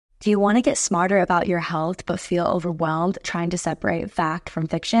Do you want to get smarter about your health but feel overwhelmed trying to separate fact from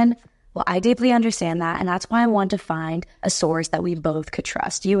fiction? Well, I deeply understand that, and that's why I want to find a source that we both could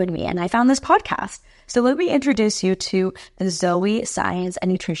trust, you and me. And I found this podcast. So let me introduce you to the Zoe Science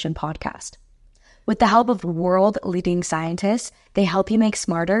and Nutrition podcast. With the help of world-leading scientists, they help you make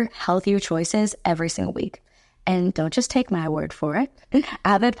smarter, healthier choices every single week. And don't just take my word for it.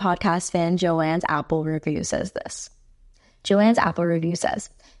 Avid podcast fan Joanne's Apple review says this. Joanne's Apple review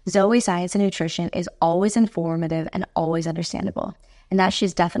says, Zoe Science and Nutrition is always informative and always understandable, and that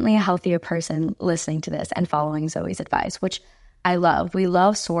she's definitely a healthier person listening to this and following Zoe's advice, which I love. We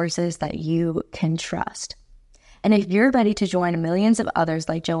love sources that you can trust. And if you're ready to join millions of others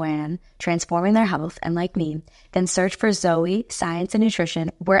like Joanne, transforming their health, and like me, then search for Zoe Science and Nutrition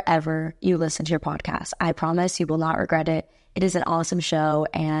wherever you listen to your podcast. I promise you will not regret it. It is an awesome show,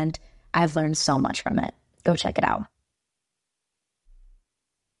 and I've learned so much from it. Go check it out.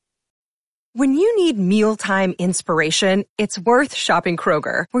 When you need mealtime inspiration, it's worth shopping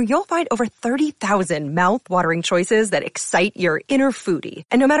Kroger, where you'll find over 30,000 mouth-watering choices that excite your inner foodie.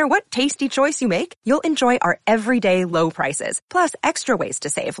 And no matter what tasty choice you make, you'll enjoy our everyday low prices, plus extra ways to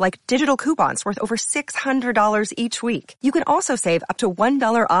save, like digital coupons worth over $600 each week. You can also save up to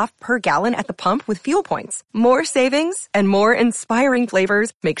 $1 off per gallon at the pump with fuel points. More savings and more inspiring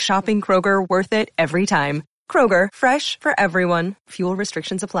flavors make shopping Kroger worth it every time. Kroger, fresh for everyone. Fuel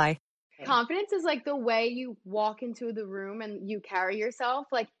restrictions apply. Confidence is like the way you walk into the room and you carry yourself.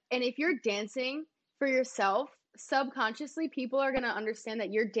 And if you're dancing for yourself, subconsciously people are going to understand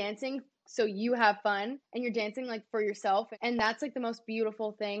that you're dancing so you have fun and you're dancing for yourself. And that's the most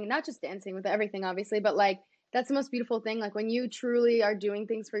beautiful thing, not just dancing with everything, obviously, but that's the most beautiful thing. When you truly are doing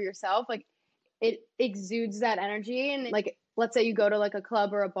things for yourself, it exudes that energy. And let's say you go to a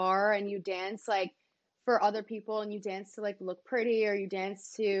club or a bar and you dance for other people and you dance to look pretty, or you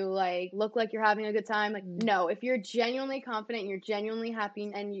dance to look like you're having a good time. No, if you're genuinely confident and you're genuinely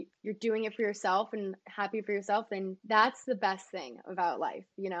happy and you're doing it for yourself and happy for yourself, then that's the best thing about life,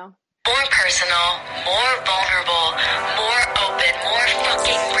 More personal, more vulnerable, more open, more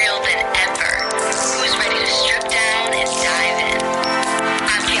fucking real than ever. Who's ready to strip down and dive in?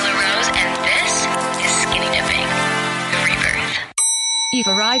 I'm Kayla Rose, and this is Skinny Dipping, the rebirth. You've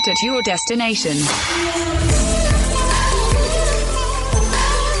arrived at your destination.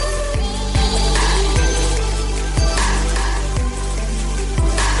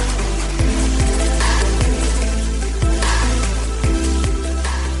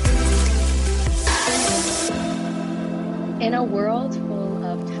 In a world full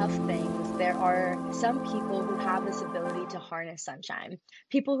of tough things, there are some people who have this ability to harness sunshine,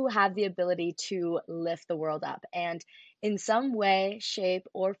 people who have the ability to lift the world up. And in some way, shape,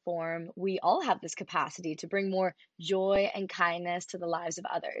 or form, we all have this capacity to bring more joy and kindness to the lives of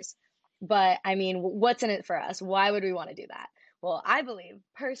others. But what's in it for us? Why would we want to do that? Well, I believe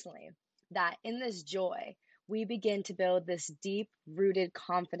personally that in this joy, we begin to build this deep-rooted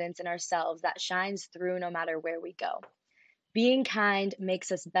confidence in ourselves that shines through no matter where we go. Being kind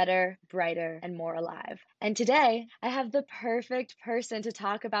makes us better, brighter, and more alive. And today, I have the perfect person to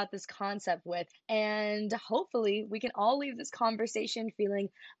talk about this concept with, and hopefully we can all leave this conversation feeling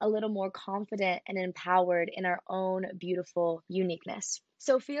a little more confident and empowered in our own beautiful uniqueness.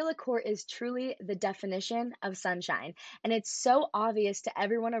 Sophia Corte is truly the definition of sunshine, and it's so obvious to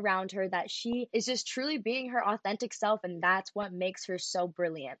everyone around her that she is just truly being her authentic self, and that's what makes her so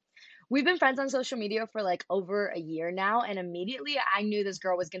brilliant. We've been friends on social media for over a year now, and immediately I knew this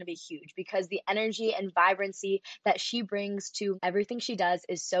girl was going to be huge because the energy and vibrancy that she brings to everything she does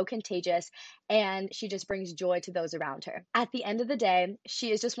is so contagious, and she just brings joy to those around her. At the end of the day,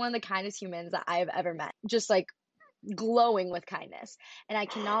 she is just one of the kindest humans that I have ever met, just glowing with kindness. And I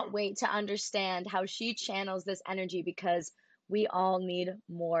cannot wait to understand how she channels this energy, because we all need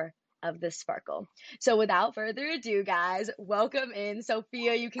more of this sparkle. So without further ado, guys, welcome in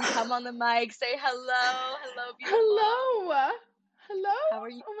Sophia. You can come on the mic, say hello. Hello, beautiful. Hello. How are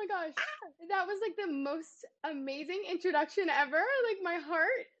you? Oh my gosh. That was the most amazing introduction ever. My heart.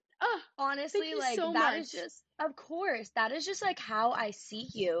 Honestly, thank you so that much. is just, of course, that is just how I see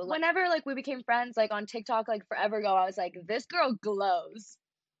you. Whenever we became friends on TikTok forever ago, I was this girl glows.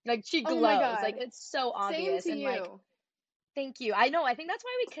 She glows. Oh my God. It's so obvious. Same to and you. Thank you. I know. I think that's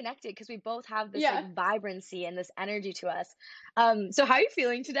why we connected, because we both have this vibrancy and this energy to us. So how are you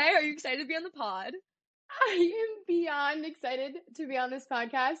feeling today? Are you excited to be on the pod? I am beyond excited to be on this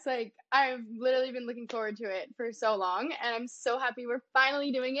podcast. Like, I've literally been looking forward to it for so long, and I'm so happy we're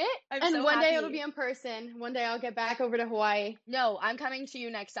finally doing it. I'm And so one day it'll happy. be in person. One day I'll get back over to Hawaii. No, I'm coming to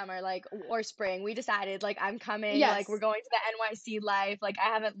you next summer, like, or spring. We decided, like, I'm coming, like, we're Yes, going to the NYC life. Like,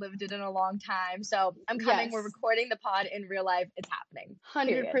 I haven't lived it in a long time. So I'm coming. We're yes, recording the pod in real life. It's happening.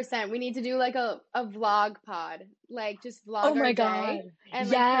 Period. 100%. We need to do like a vlog pod, like just Oh vlog our my day God. and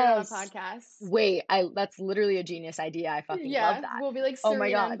like put it on a Yes. podcast. Wait, that's literally a genius idea. I fucking love Yeah, that. we'll be like Oh my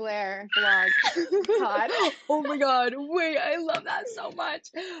Serena and God. Blair vlog pod. Oh my God. Wait, I love that so much.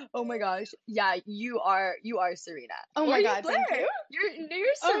 Oh my gosh. Yeah, you are Serena. Oh Or my you're God, thank Blair. you. You're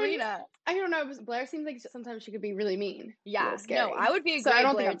Oh, Serena. I don't know. Blair seems like sometimes she could be really mean, a little Yeah, no, I scary. would be a So I great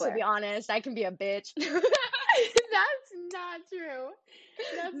don't think Blair, I'm to be Blair. honest. I can be a bitch. That's not true.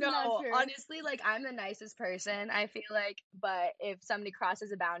 That's not No, true. honestly, like I'm the nicest person, I feel like, but if somebody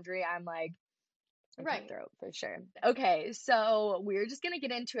crosses a boundary, I'm like a Right. cutthroat for sure. Okay, so we're just gonna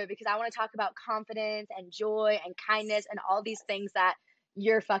get into it because I want to talk about confidence and joy and kindness and all these things that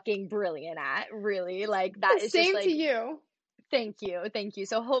you're fucking brilliant at, really. Like that is just Same to like you. thank you. Thank you.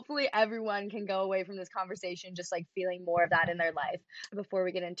 So hopefully everyone can go away from this conversation just like feeling more of that in their life. Before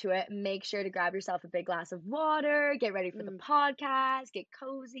we get into it, make sure to grab yourself a big glass of water, get ready for the Mm. podcast, get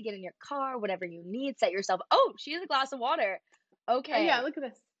cozy, get in your car, whatever you need, set yourself. Oh, she has a glass of water. Oh, yeah, Okay. look at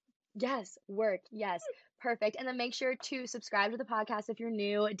this. Yes, work. Yes. Perfect. And then make sure to subscribe to the podcast if you're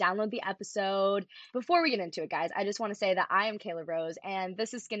new, download the episode. Before we get into it, guys, I just want to say that I am Kayla Rose, and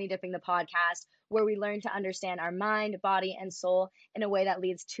this is Skinny Dipping the podcast, where we learn to understand our mind, body, and soul in a way that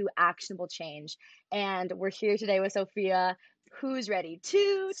leads to actionable change. And we're here today with Sophia, who's ready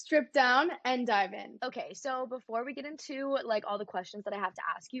to Strip down and dive in. Okay, so before we get into like all the questions that I have to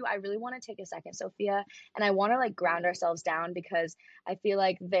ask you, I really want to take a second, Sophia, and I want to like ground ourselves down because I feel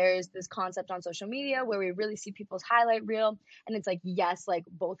like there's this concept on social media where we really see people's highlight reel, and it's like, yes, like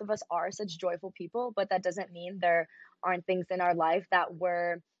both of us are such joyful people, but that doesn't mean there aren't things in our life that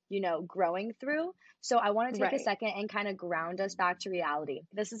we're, growing through. So I want to take a Right. second and kind of ground us back to reality.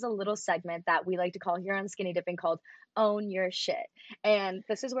 This is a little segment that we like to call here on Skinny Dipping called Own Your Shit. And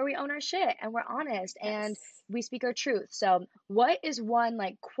this is where we own our shit and we're honest and Yes. we speak our truth. So, what is one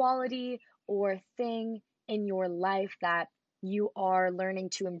like quality or thing in your life that you are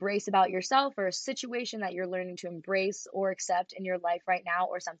learning to embrace about yourself, or a situation that you're learning to embrace or accept in your life right now,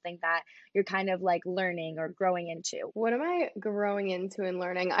 or something that you're kind of like learning or growing into? What am I growing into and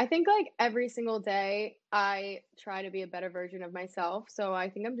learning? I think like every single day I try to be a better version of myself. So I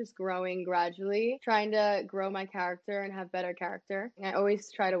think I'm just growing gradually, trying to grow my character and have better character. I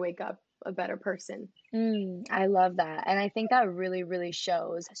always try to wake up a better person. I love that. And I think that really, really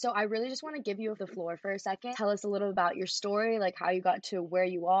shows. So I really just want to give you the floor for a second. Tell us a little about your story, like how you got to where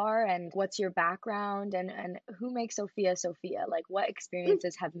you are and what's your background and who makes Sophia Sophia? Like what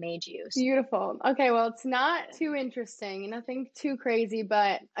experiences have made you? Beautiful. Okay, well, it's not too interesting, nothing too crazy,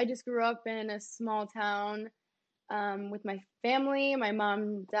 but I just grew up in a small town with my family. My mom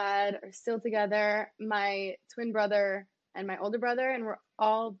and dad are still together, my twin brother and my older brother, and we're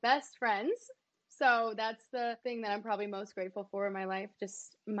all best friends. So that's the thing that I'm probably most grateful for in my life,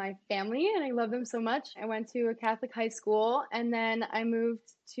 just my family, and I love them so much. I went to a Catholic high school, and then I moved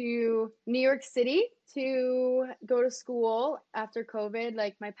to New York City to go to school after COVID.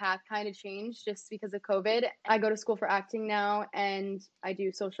 Like my path kind of changed just because of COVID. I go to school for acting now and I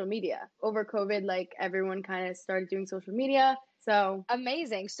do social media. Over COVID, like everyone kind of started doing social media. So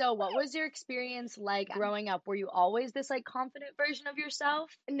Amazing. So what was your experience like growing up? Were you always this like confident version of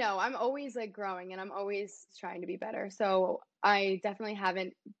yourself? no, I'm always like growing and I'm always trying to be better. So I definitely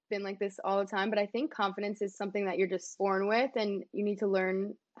haven't been like this all the time, but I think confidence is something that you're just born with and you need to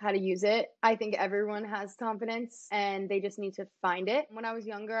learn how to use it. I think everyone has confidence and they just need to find it. When I was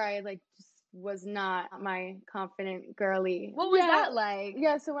younger, I like just was not my confident girly. What was that like?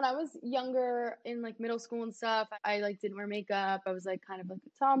 Yeah, so when I was younger in like middle school and stuff, I like didn't wear makeup. I was like kind of like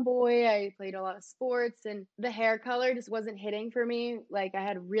a tomboy. I played a lot of sports and the hair color just wasn't hitting for me. Like I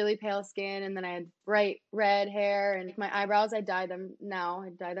had really pale skin and then I had bright red hair and my eyebrows, I dye them now. I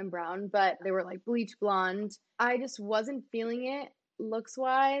dye them brown, but they were like bleach blonde. I just wasn't feeling it looks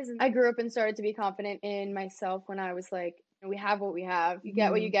wise. And I grew up and started to be confident in myself when I was like, we have what we have. You get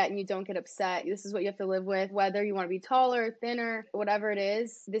what you get and you don't get upset. This is what you have to live with. Whether you want to be taller, thinner, whatever it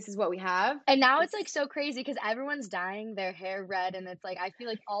is, this is what we have. And now it's like so crazy because everyone's dyeing their hair red, and it's like I feel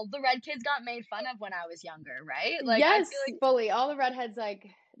like all the red kids got made fun of when I was younger, right? Like I Yes, feel like fully. All the redheads like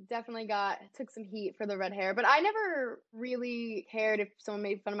definitely took some heat for the red hair, but I never really cared if someone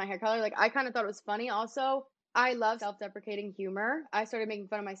made fun of my hair color. Like I kind of thought it was funny also. I love self-deprecating humor. I started making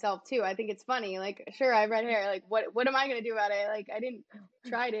fun of myself too. I think it's funny. Like, sure, I have red hair. Like, what am I gonna do about it? Like, I didn't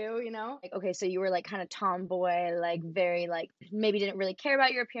try to, you know? Like, okay, so you were like kind of tomboy, like very like maybe didn't really care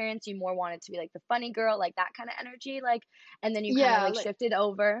about your appearance. You more wanted to be like the funny girl, like that kind of energy, like, and then you kind of Yeah, like like shifted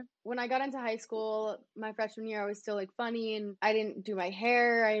over. when I got into high school, my freshman year, I was still like funny and I didn't do my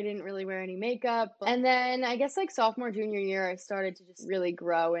hair. I didn't really wear any makeup. And then I guess like sophomore, junior year, I started to just really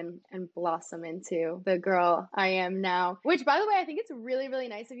grow and blossom into the girl I am now. Which, by the way, I think it's really, really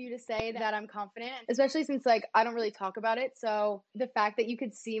nice of you to say that I'm confident, especially since like I don't really talk about it. So the fact that you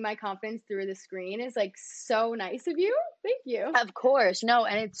could see my confidence through the screen is like so nice of you. Thank you. Of course, no,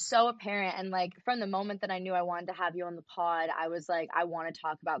 and it's so apparent. And like from the moment that I knew I wanted to have you on the pod, I was like, I want to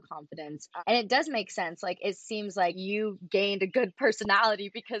talk about confidence. And it does make sense. Like it seems like you gained a good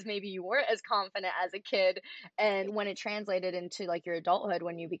personality because maybe you weren't as confident as a kid. And when it translated into like your adulthood,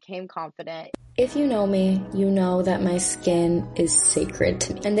 when you became confident. If you know me, you know that my skin is sacred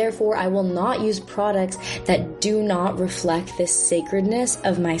to me, and therefore I will not use products that do not reflect this sacredness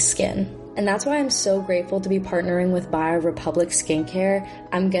of my skin. And that's why I'm so grateful to be partnering with BioRepublic Skincare.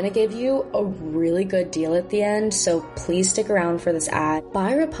 I'm gonna give you a really good deal at the end, so please stick around for this ad.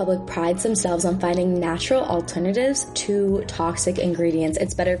 BioRepublic prides themselves on finding natural alternatives to toxic ingredients.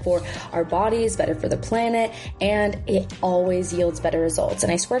 It's better for our bodies, better for the planet, and it always yields better results.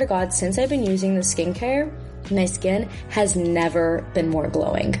 And I swear to God, since I've been using the skincare, my skin has never been more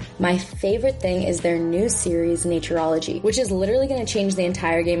glowing. My favorite thing is their new series, Naturology, which is literally going to change the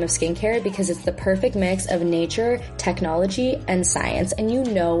entire game of skincare because it's the perfect mix of nature, technology, and science. And you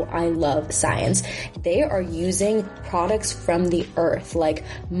know I love science. They are using products from the earth like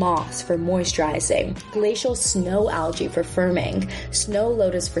moss for moisturizing, glacial snow algae for firming, snow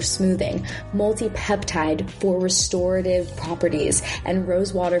lotus for smoothing, multi-peptide for restorative properties, and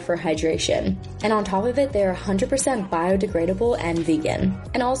rose water for hydration. And on top of it, they're 100% biodegradable and vegan.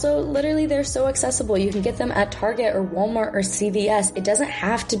 And also, literally, they're so accessible. You can get them at Target or Walmart or CVS. It doesn't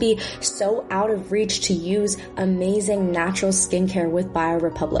have to be so out of reach to use amazing natural skincare with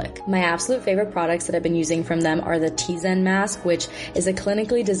BioRepublic. My absolute favorite products that I've been using from them are the T-Zen mask, which is a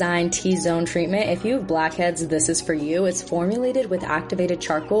clinically designed T-zone treatment. If you have blackheads, this is for you. It's formulated with activated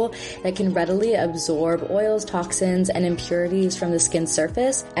charcoal that can readily absorb oils, toxins, and impurities from the skin's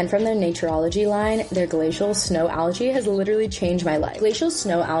surface. And from their Naturology line, their glacial snow algae has literally changed my life. Glacial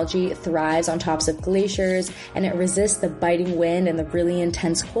snow algae thrives on tops of glaciers and it resists the biting wind and the really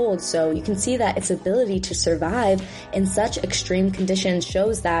intense cold. So you can see that its ability to survive in such extreme conditions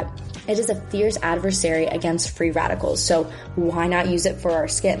shows that it is a fierce adversary against free radicals. So why not use it for our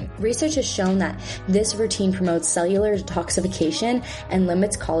skin? Research has shown that this routine promotes cellular detoxification and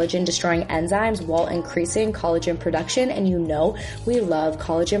limits collagen destroying enzymes while increasing collagen production. And you know, we love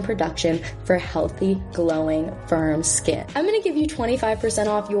collagen production for healthy, glowing, firm skin. I'm going to give you 25%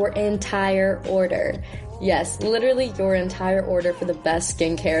 off your entire order. Yes, literally your entire order for the best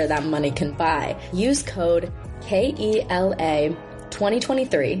skincare that money can buy. Use code KELA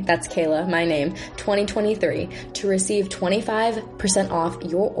 2023, that's Kayla, my name, 2023, to receive 25% off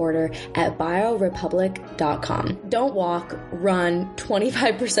your order at biorepublic.com. Don't walk, run,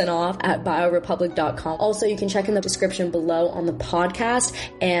 25% off at biorepublic.com. Also, you can check in the description below on the podcast,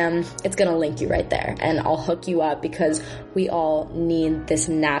 and it's going to link you right there, and I'll hook you up because we all need this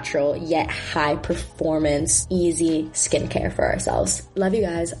natural yet high performance, easy skincare for ourselves. Love you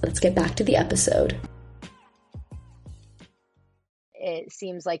guys. Let's get back to the episode. It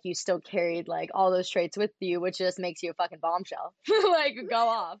seems like you still carried like all those traits with you, which just makes you a fucking bombshell. Like, go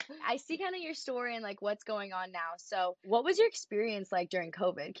off. I see kind of your story and like what's going on now. So what was your experience like during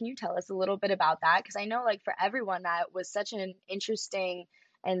COVID? Can you tell us a little bit about that? Because I know like for everyone that was such an interesting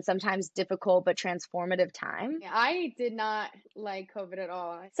and sometimes difficult but transformative time. Yeah, I did not like COVID at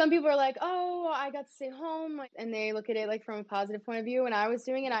all. Some people are like, oh, I got to stay home, and they look at it like from a positive point of view. When I was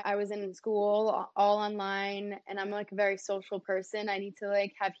doing it, I was in school all online, and I'm like a very social person. I need to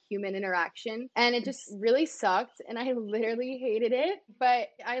like have human interaction, and it just really sucked, and I literally hated it. But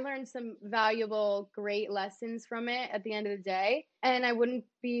I learned some valuable, great lessons from it at the end of the day, and I wouldn't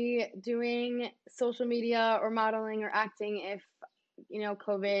be doing social media or modeling or acting if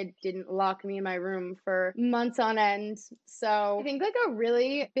COVID didn't lock me in my room for months on end. So I think like a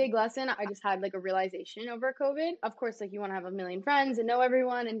really big lesson, I just had like a realization over COVID. Of course, like you want to have a million friends and know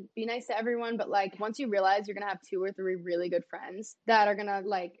everyone and be nice to everyone. But like once you realize you're going to have 2 or 3 really good friends that are going to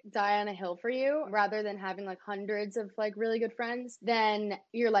like die on a hill for you rather than having like hundreds of like really good friends, then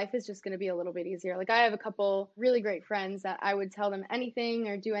your life is just going to be a little bit easier. Like I have a couple really great friends that I would tell them anything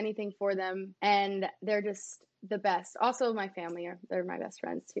or do anything for them. And they're just the best. Also, my family they're my best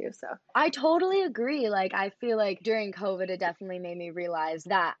friends too. So I totally agree. Like, I feel like during COVID, it definitely made me realize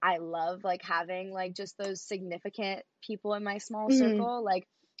that I love like having like just those significant people in my small mhm, circle. Like,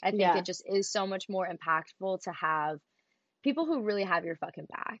 I think yeah, it just is so much more impactful to have people who really have your fucking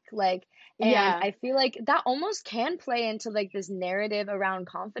back. Like, and yeah, I feel like that almost can play into like this narrative around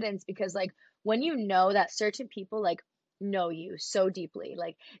confidence because like when you know that certain people like know you so deeply,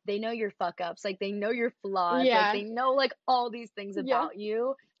 like they know your fuck ups, like they know your flaws, like yeah, they know like all these things yeah, about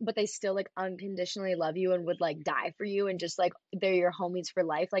you, but they still like unconditionally love you and would like die for you and just like they're your homies for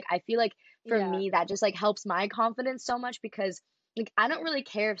life. Like I feel like for yeah, me that just like helps my confidence so much because like I don't really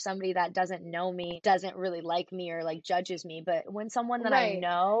care if somebody that doesn't know me doesn't really like me or like judges me, but when someone that I right,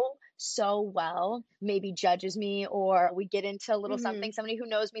 know so well maybe judges me or we get into a little something, mhm, somebody who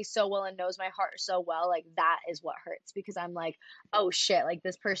knows me so well and knows my heart so well, like that is what hurts because I'm like, oh shit, like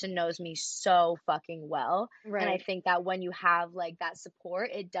this person knows me so fucking well. And I right. think that when you have like that support,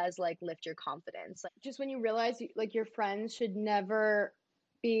 it does like lift your confidence. Like, Just when you realize like your friends should never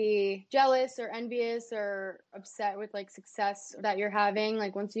be jealous or envious or upset with like success that you're having,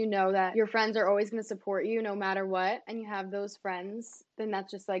 like once you know that your friends are always going to support you no matter what and you have those friends, then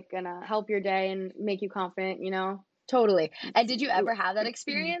that's just like gonna help your day and make you confident, you know. totally. And It's, did you ever have that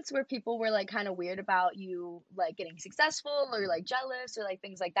experience where people were like kind of weird about you like getting successful or like jealous or like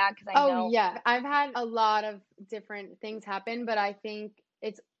things like that? Because I oh know, yeah, I've had a lot of different things happen, but I think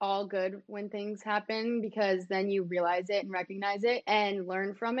it's all good when things happen because then you realize it and recognize it and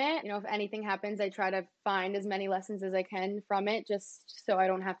learn from it. You know, if anything happens, I try to find as many lessons as I can from it just so I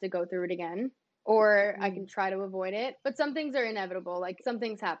don't have to go through it again or I mm, can try to avoid it. But some things are inevitable, like some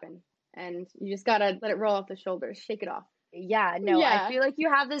things happen and you just got to let it roll off the shoulders, shake it off. yeah, no, I Yeah. feel like you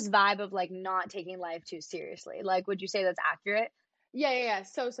have this vibe of like not taking life too seriously. Like, would you say that's accurate? Yeah, yeah, yeah.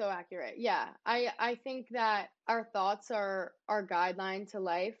 So accurate. Yeah. I think that our thoughts are our guideline to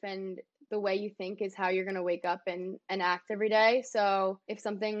life and the way you think is how you're going to wake up and act every day. So, if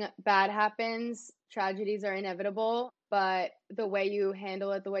something bad happens, tragedies are inevitable, but the way you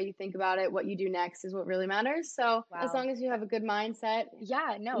handle it, the way you think about it, what you do next is what really matters. So, as Wow. long as you have a good mindset,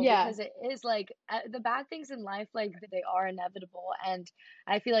 Yeah, no, yeah. because it is like the bad things in life, like they are inevitable. And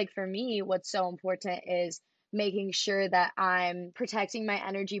I feel like for me, what's so important is making sure that I'm protecting my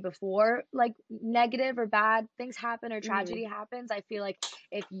energy before like negative or bad things happen or Mhm. tragedy happens. I feel like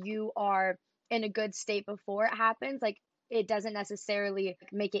if you are in a good state before it happens, like it doesn't necessarily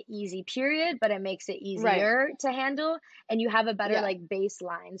make it easy, period, but it makes it Right. easier to handle and you have a better Yeah. like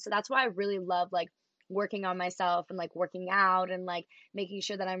baseline. So that's why I really love like working on myself and like working out and like making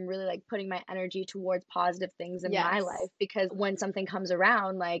sure that I'm really like putting my energy towards positive things in my Yes. life because when something comes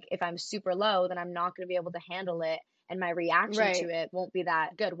around, like if I'm super low, then I'm not going to be able to handle it and my reaction to Right. it won't be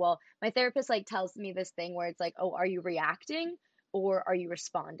that good. Well, my therapist like tells me this thing where it's like, "Oh, are you reacting or are you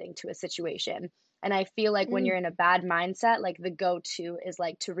responding to a situation?" And I feel like when Mm. you're in a bad mindset, like the go-to is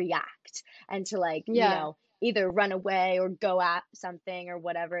like to react and to like, Yeah. either run away or go at something or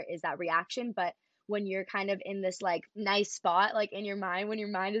whatever is that reaction, but when you're kind of in this like nice spot, like in your mind, when your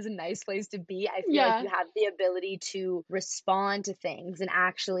mind is a nice place to be, I feel like Yeah. you have the ability to respond to things and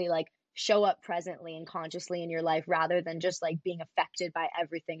actually like show up presently and consciously in your life rather than just like being affected by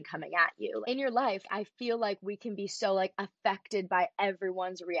everything coming at you. In your life, I feel like we can be so like affected by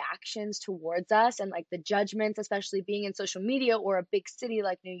everyone's reactions towards us and like the judgments, especially being in social media or a big city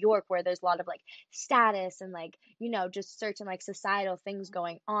like New York where there's a lot of like status and like, just certain like societal things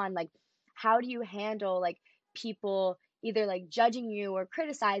going on. Like how do you handle like people either like judging you or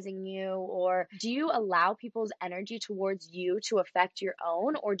criticizing you, or do you allow people's energy towards you to affect your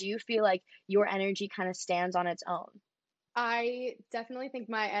own, or do you feel like your energy kind of stands on its own? I definitely think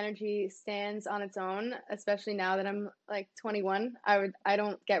my energy stands on its own, especially now that I'm like 21. I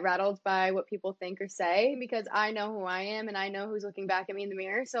don't get rattled by what people think or say because I know who I am and I know who's looking back at me in the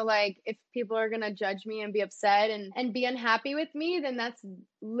mirror. So like if people are going to judge me and be upset and be unhappy with me, then that's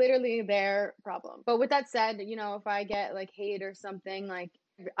literally their problem. But with that said, if I get like hate or something, like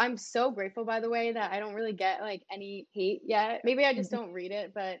I'm so grateful by the way that I don't really get like any hate yet. Maybe I just don't read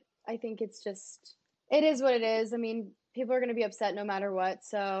it, but I think it's just it is what it is. I mean, people are going to be upset no matter what.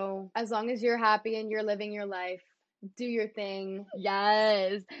 So, as long as you're happy and you're living your life, do your thing.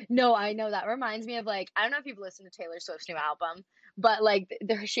 Yes. No, I know that reminds me of like I don't know if you've listened to Taylor Swift's new album, but like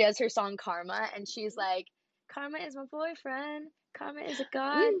she has her song Karma and she's like Karma is my boyfriend. Karma is a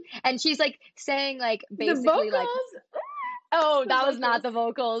god. Mm, And she's like saying like the basically like vocals. Oh, The that was not vocals. the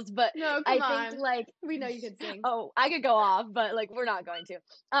vocals, but No, I come think on. like We know you can sing. oh, I could go off, but like we're not going to.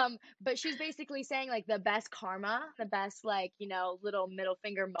 But she's basically saying like the best karma, the best like, little middle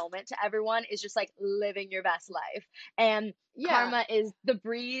finger moment to everyone is just like living your best life. And Yeah. karma is the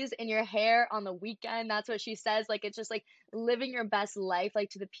breeze in your hair on the weekend. That's what she says. Like it's just like living your best life, like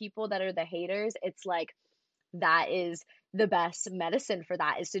to the people that are the haters. It's like that is the best medicine for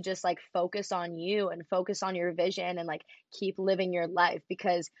that, is to just like focus on you and focus on your vision and like keep living your life,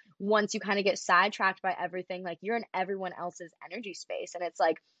 because once you kind of get sidetracked by everything, like you're in everyone else's energy space, and it's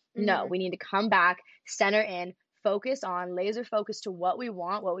like no, Hmm. we need to come back, center in, focus on, laser focus to what we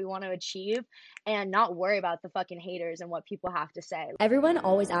want to achieve, and not worry about the fucking haters and what people have to say. Everyone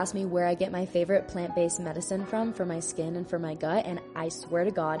always asks me where I get my favorite plant-based medicine from for my skin and for my gut, and I swear to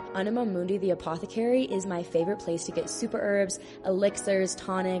God, Anima Mundi the Apothecary is my favorite place to get super herbs, elixirs,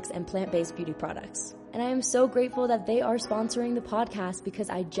 tonics, and plant-based beauty products. And I am so grateful that they are sponsoring the podcast because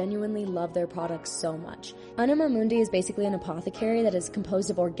I genuinely love their products so much. Anima Mundi is basically an apothecary that is composed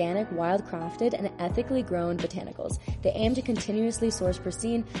of organic, wild-crafted, and ethically grown botanicals. They aim to continuously source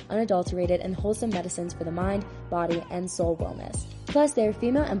pristine, unadulterated, and wholesome medicines for the mind, body, and soul wellness. Plus, they are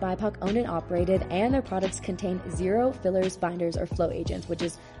female and BIPOC owned and operated, and their products contain zero fillers, binders, or flow agents, which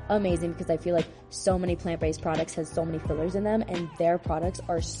is amazing because I feel like so many plant-based products has so many fillers in them, and their products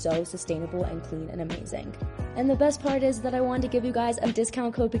are so sustainable and clean and amazing. And the best part is that I wanted to give you guys a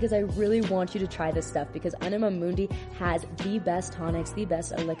discount code because I really want you to try this stuff, because Anima Mundi has the best tonics, the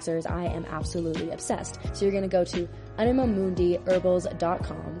best elixirs. I am absolutely obsessed. So you're going to go to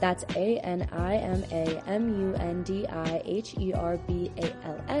animamundiherbals.com. That's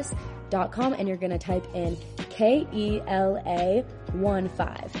ANIMAMUNDIHERBALS.com, and you're going to type in KELA15.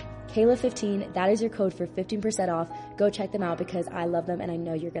 Kayla15, that is your code for 15% off. Go check them out because I love them and I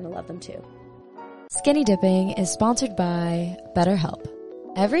know you're going to love them too. Skinny Dipping is sponsored by BetterHelp.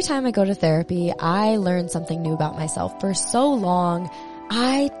 Every time I go to therapy, I learn something new about myself. For so long,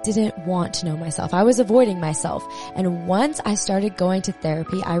 I didn't want to know myself. I was avoiding myself. And once I started going to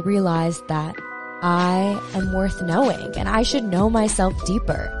therapy, I realized that I am worth knowing and I should know myself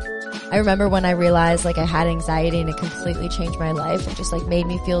deeper. I remember when I realized like I had anxiety and it completely changed my life. It just like made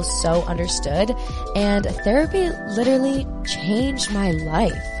me feel so understood. And therapy literally changed my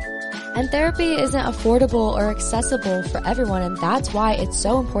life. And therapy isn't affordable or accessible for everyone, and that's why it's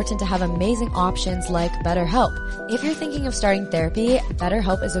so important to have amazing options like BetterHelp. If you're thinking of starting therapy,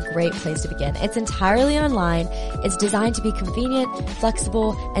 BetterHelp is a great place to begin. It's entirely online, it's designed to be convenient,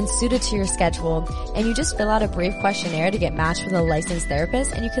 flexible, and suited to your schedule, and you just fill out a brief questionnaire to get matched with a licensed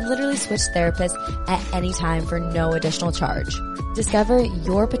therapist, and you can literally switch therapists at any time for no additional charge. Discover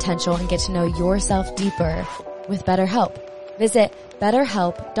your potential and get to know yourself deeper with BetterHelp. Visit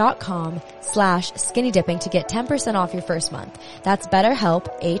BetterHelp.com/skinnydipping to get 10% off your first month. That's BetterHelp,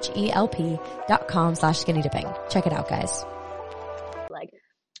 HELP.com/skinnydipping. Check it out, guys. Like,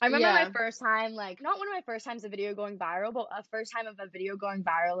 I remember my first time, like, not one of my first times a video going viral, but a first time of a video going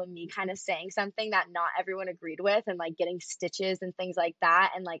viral and me kind of saying something that not everyone agreed with and like getting stitches and things like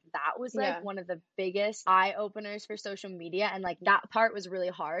that. And like, that was like one of the biggest eye openers for social media. And like, that part was really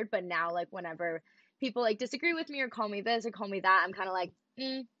hard. But now, like, whenever people like disagree with me or call me this or call me that, I'm kind of like,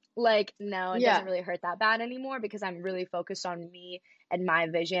 like, no, it doesn't really hurt that bad anymore because I'm really focused on me and my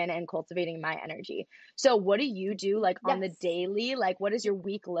vision and cultivating my energy. So what do you do like on the daily? Like, what does your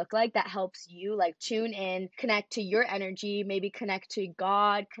week look like that helps you like tune in, connect to your energy, maybe connect to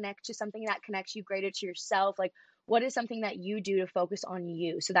God, connect to something that connects you greater to yourself? Like, what is something that you do to focus on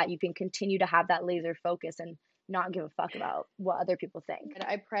you so that you can continue to have that laser focus and not give a fuck about what other people think?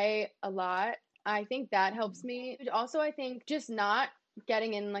 I pray a lot. I think that helps me. Also, I think just not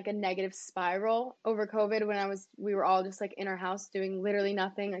getting in like a negative spiral over COVID when we were all just like in our house doing literally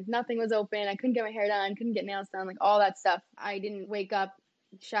nothing. Like nothing was open. I couldn't get my hair done, couldn't get nails done, like all that stuff. I didn't wake up,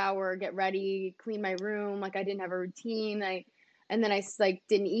 shower, get ready, clean my room. Like I didn't have a routine. And then I like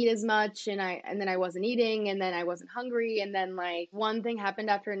didn't eat as much and then I wasn't eating and then I wasn't hungry. And then like one thing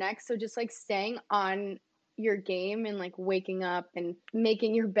happened after next. So just like staying on your game and like waking up and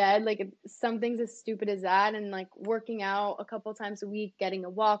making your bed, like something's as stupid as that, and like working out a couple times a week, getting a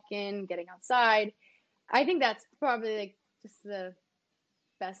walk in, getting outside. I think that's probably like just the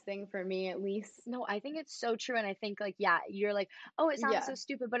best thing for me, at least. No, I think it's so true. And I think like, yeah, you're like, oh, it sounds so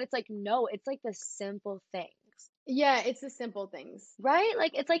stupid, but it's like, no, it's like the simple things. Yeah, it's the simple things. Right?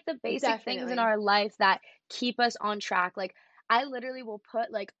 Like it's like the basic things in our life that keep us on track. Like I literally will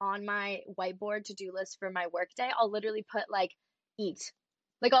put like on my whiteboard to-do list for my work day, I'll literally put like eat.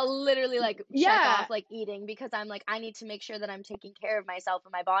 Like I'll literally like check off like eating because I'm like, I need to make sure that I'm taking care of myself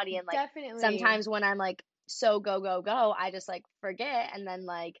and my body. And like sometimes when I'm like so go, I just like forget. And then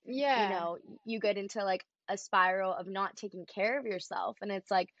like, Yeah. you get into like a spiral of not taking care of yourself. And it's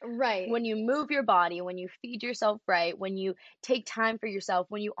like Right. when you move your body, when you feed yourself right, when you take time for yourself,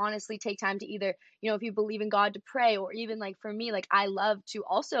 when you honestly take time to either, if you believe in God, to pray, or even like for me, like I love to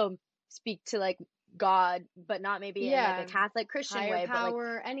also speak to like God, but not maybe in like a Yeah. Catholic Christian Higher way, but like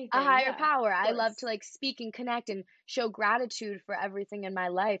power, a anything. higher Yeah, power. of I love to course. like speak and connect and show gratitude for everything in my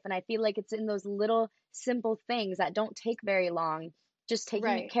life. And I feel like it's in those little simple things that don't take very long. Just taking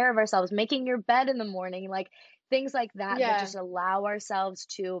Right. care of ourselves, making your bed in the morning, like things like that Yeah. just allow ourselves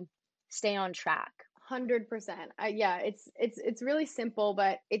to stay on track. 100%. Yeah, it's really simple,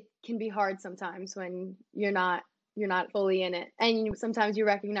 but it can be hard sometimes when you're not fully in it. And sometimes you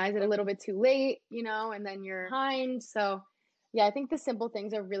recognize it a little bit too late, and then you're behind. So, yeah, I think the simple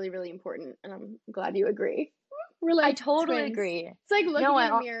things are really, really important, and I'm glad you agree. We're I like totally twins. agree. It's like No, looking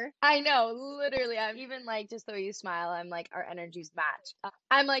in a mirror. I know, literally. I'm even like just the way you smile, I'm like our energies match.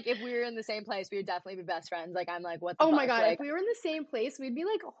 I'm like if we were in the same place, we would definitely be best friends. Like I'm like what the Oh my fuck? God, if Like we were in the same place, we'd be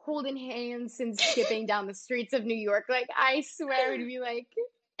like holding hands and skipping down the streets of New York. Like, I swear we'd be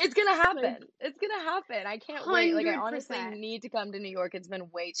it's gonna like happen. It's gonna happen. I can't wait. Like I honestly 100%. need to come to New York. It's been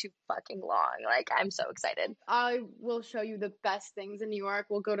way too fucking long. Like I'm so excited. I will show you the best things in New York.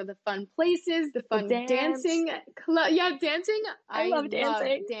 We'll go to the fun places, the We'll fun dance. dancing club. Yeah, dancing. I I love love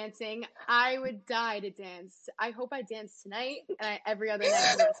dancing. dancing. I would die to dance. I hope I dance tonight and every other night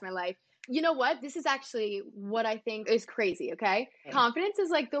for the rest of my life. You know what? This is actually what I think is crazy, okay? Confidence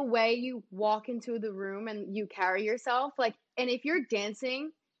is like the way you walk into the room and you carry yourself. And if you're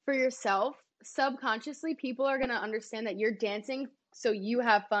dancing for yourself, subconsciously, people are going to understand that you're dancing so you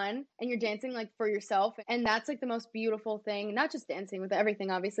have fun and you're dancing like for yourself. And that's like the most beautiful thing, not just dancing with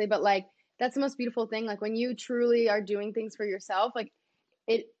everything, obviously, but like that's the most beautiful thing. Like when you truly are doing things for yourself, like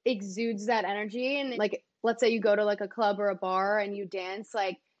it exudes that energy. And like, let's say you go to like a club or a bar and you dance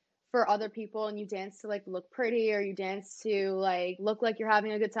like for other people and you dance to like look pretty or you dance to like look like you're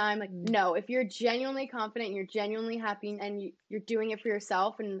having a good time. Like, no, if you're genuinely confident and you're genuinely happy and you're doing it for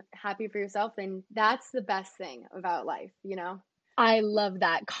yourself and happy for yourself, then that's the best thing about life. I love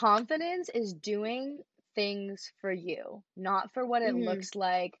that. Confidence is doing things for you, not for what it Hmm. looks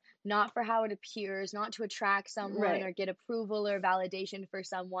like, not for how it appears, not to attract someone Right. or get approval or validation for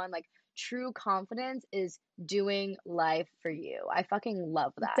someone. Like true confidence is doing life for you. I fucking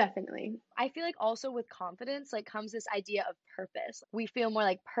love that. Definitely. I feel like also with confidence, like comes this idea of purpose. We feel more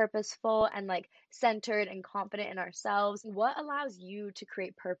like purposeful and like centered and confident in ourselves. What allows you to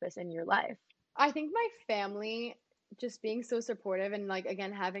create purpose in your life? I think my family just being so supportive and like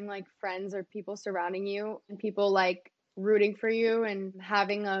again having like friends or people surrounding you and people like rooting for you and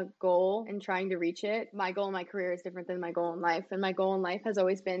having a goal and trying to reach it. My goal in my career is different than my goal in life. And my goal in life has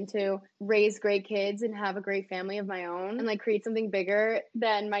always been to raise great kids and have a great family of my own and like create something bigger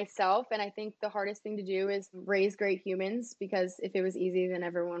than myself. And I think the hardest thing to do is raise great humans because if it was easy, then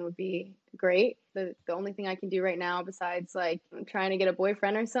everyone would be great. The only thing I can do right now besides like trying to get a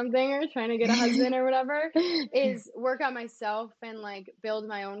boyfriend or something or trying to get a husband or whatever is work on myself and like build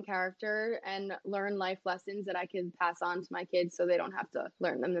my own character and learn life lessons that I can pass on to my kids so they don't have to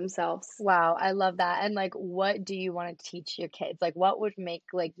learn them themselves. Wow, I love that. And like, what do you want to teach your kids? Like, what would make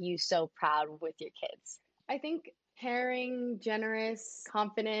like you so proud with your kids? I think caring, generous,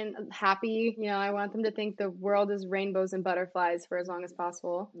 confident, happy. I want them to think the world is rainbows and butterflies for as long as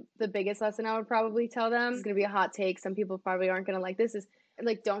possible. The biggest lesson I would probably tell them is going to be a hot take. Some people probably aren't going to like this is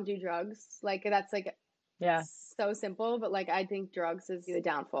like, don't do drugs. Like, that's like Yeah. so simple, but like, I think drugs is the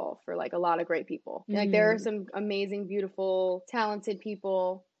downfall for like a lot of great people. Like, there are Mm. some amazing, beautiful, talented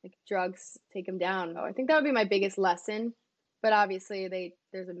people. Like, drugs take them down. I think that would be my biggest lesson. But obviously,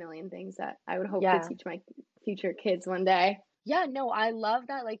 there's a million things that I would hope to Yeah. teach my future kids one day. Yeah, no, I love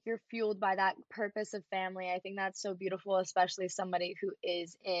that like you're fueled by that purpose of family. I think that's so beautiful, especially somebody who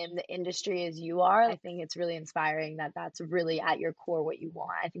is in the industry as you are. I think it's really inspiring that that's really at your core what you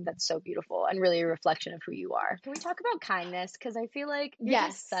want. I think that's so beautiful and really a reflection of who you are. Can we talk about kindness? Because I feel like you're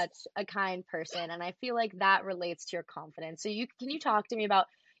just Yes. such a kind person, and I feel like that relates to your confidence. So can you talk to me about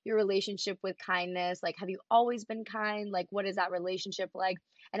your relationship with kindness? Like, have you always been kind? Like, what is that relationship like?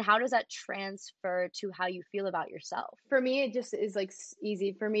 And how does that transfer to how you feel about yourself? For me, it just is like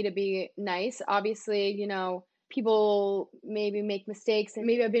easy for me to be nice. Obviously, people maybe make mistakes and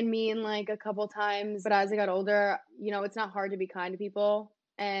maybe I've been mean like a couple times, but as I got older, it's not hard to be kind to people.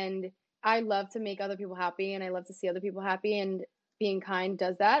 And I love to make other people happy and I love to see other people happy and being kind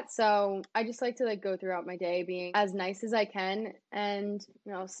does that. So I just like to like go throughout my day being as nice as I can and,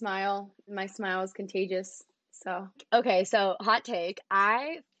 smile. My smile is contagious. So Okay, so hot take.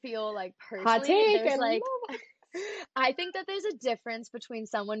 I feel like hot personally, take. I there's love like, it. I think that there's a difference between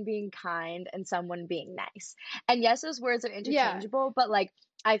someone being kind and someone being nice. And yes, those words are Yeah, interchangeable, but like,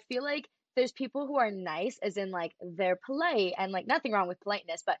 I feel like there's people who are nice, as in like they're polite and like nothing wrong with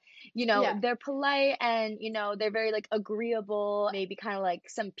politeness, but yeah, they're polite and they're very like agreeable, maybe kind of like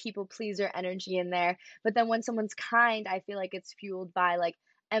some people pleaser energy in there. But then when someone's kind, I feel like it's fueled by like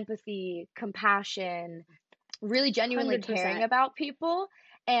empathy, compassion, really genuinely caring 100%. about people.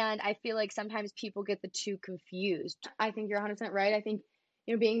 And I feel like sometimes people get the two confused. I think you're 100% right. I think,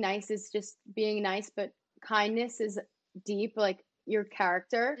 being nice is just being nice, but kindness is deep, like your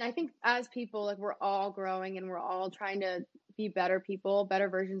character. And I think as people, like we're all growing and we're all trying to be better people, better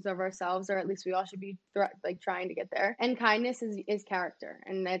versions of ourselves, or at least we all should be like trying to get there. And kindness is character,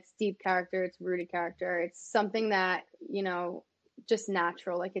 and that's deep character. It's rooted character. It's something that, just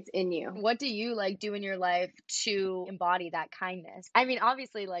natural, like it's in you. What do you like do in your life to embody that kindness? I mean,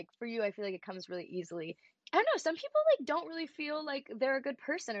 obviously, like for you, I feel like it comes really easily. I don't know, some people like don't really feel like they're a good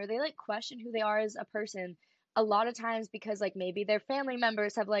person, or they like question who they are as a person a lot of times because like maybe their family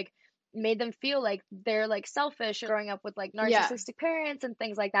members have like made them feel like they're like selfish, or growing up with like Yeah, narcissistic parents and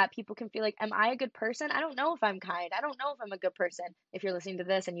things like that. People can feel like, am I a good person? I don't know if I'm kind. I don't know if I'm a good person. If you're listening to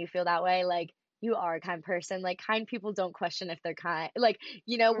this and you feel that way, like you are a kind person. Like kind people don't question if they're kind. Like,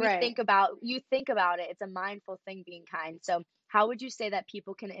 right. you think about it. It's a mindful thing being kind. So how would you say that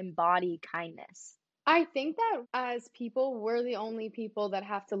people can embody kindness? I think that as people, we're the only people that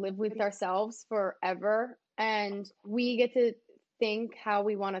have to live with ourselves forever. And we get to think how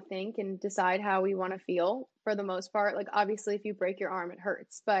we want to think and decide how we want to feel for the most part. Like, obviously, if you break your arm, it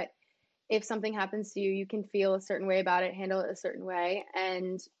hurts. But if something happens to you, you can feel a certain way about it, handle it a certain way,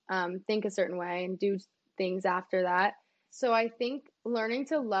 and think a certain way and do things after that. So I think learning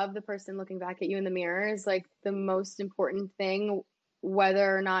to love the person looking back at you in the mirror is like the most important thing,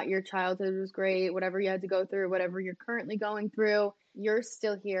 whether or not your childhood was great, whatever you had to go through, whatever you're currently going through, you're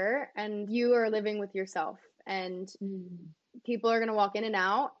still here and you are living with yourself. And Mm. people are going to walk in and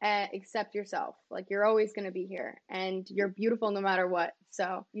out, except yourself. Like you're always going to be here and you're beautiful no matter what.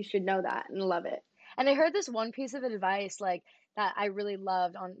 So you should know that and love it. And I heard this one piece of advice like that I really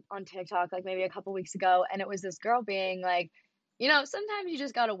loved on TikTok like maybe a couple weeks ago, and it was this girl being like, sometimes you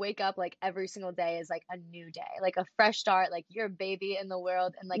just got to wake up like every single day is like a new day, like a fresh start, like you're a baby in the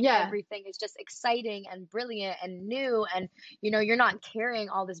world, and like Yeah. everything is just exciting and brilliant and new, and you're not carrying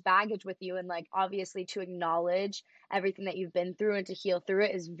all this baggage with you, and like obviously to acknowledge everything that you've been through and to heal through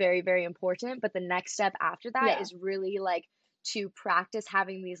it is very, very important, but the next step after that Yeah. is really like to practice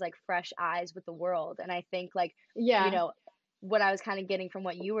having these like fresh eyes with the world. And I think like, you Yeah. know, what I was kind of getting from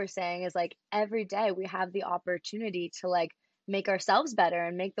what you were saying is like every day we have the opportunity to like make ourselves better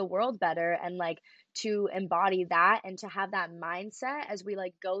and make the world better, and like to embody that and to have that mindset as we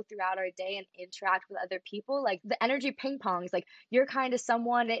like go throughout our day and interact with other people. Like the energy ping pongs, like you're kind of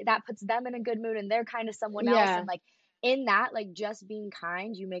someone that puts them in a good mood and they're kind of someone else, Yeah. and like in that, like just being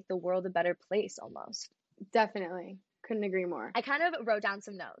kind, you make the world a better place almost. Definitely. Couldn't agree more. I kind of wrote down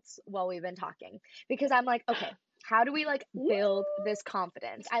some notes while we've been talking because I'm like, okay, how do we like Woo! build this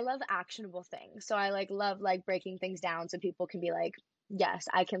confidence? I love actionable things. So I like love like breaking things down so people can be like, yes,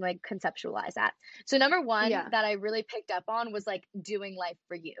 I can like conceptualize that. So number one Yeah. that I really picked up on was like doing life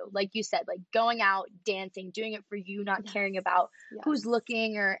for you. Like you said, like going out, dancing, doing it for you, not Yes. caring about who's Yes.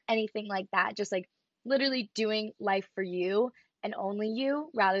 looking or anything like that. Just like literally doing life for you and only you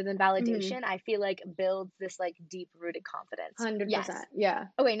rather than Mm-hmm. validation, I feel like builds this like deep rooted confidence. Yes. 100%. Yeah.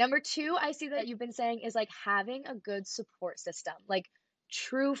 Okay, number two, I see that you've been saying is like having a good support system, like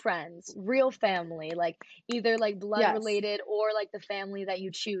true friends, real family, like either like blood Yes. related or like the family that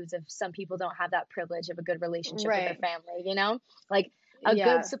you choose if some people don't have that privilege of a good relationship with their Right. family. Like a good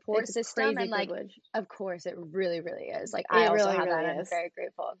Yeah. support It's a system, crazy and like privilege. of course it really, really is. Like I It also really, have that really and I'm is. very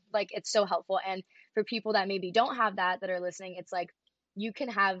grateful. Like it's so helpful. And for people that maybe don't have that are listening, it's like you can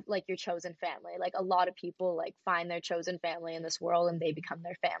have like your chosen family. Like a lot of people like find their chosen family in this world and they become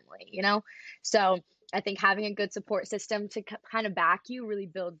their family. So I think having a good support system to kind of back you really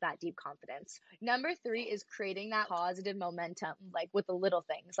builds that deep confidence. Number three is creating that positive momentum, like with the little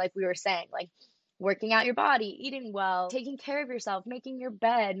things, like we were saying, like working out your body, eating well, taking care of yourself, making your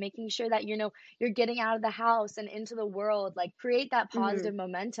bed, making sure that you're getting out of the house and into the world. Like create that Mm-hmm. positive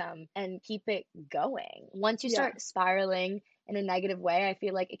momentum and keep it going. Once you Yeah. start spiraling in a negative way, I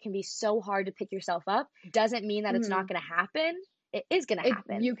feel like it can be so hard to pick yourself up. Doesn't mean that it's Mm-hmm. not going to happen. It is going to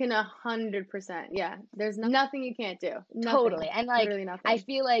happen. You can 100%. Yeah. There's nothing you can't do. Totally. Nothing. And like, Literally I nothing.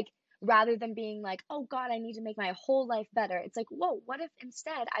 feel like rather than being like, oh God, I need to make my whole life better. It's like, whoa, what if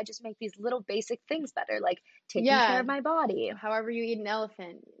instead I just make these little basic things better, like taking care Yeah. of my body? However you eat an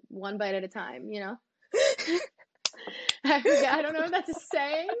elephant, one bite at a time, you know? I forget. I don't know if that's a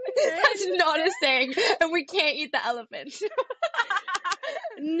saying, right? That's not a saying, and we can't eat the elephant.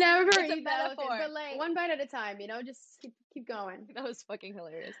 Never It's a eat the elephant, metaphor. but like one bite at a time, you know? Just keep going. That was fucking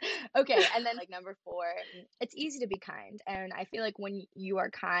hilarious. Okay, and then like number 4, it's easy to be kind. And I feel like when you are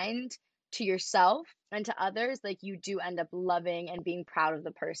kind to yourself and to others, like you do end up loving and being proud of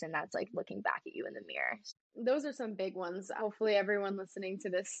the person that's like looking back at you in the mirror. Those are some big ones. Hopefully everyone listening to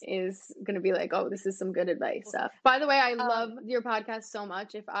this is going to be like, oh, this is some good advice stuff. By the way, I love your podcast so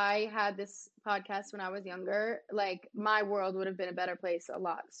much. If I had this podcast when I was younger, like my world would have been a better place a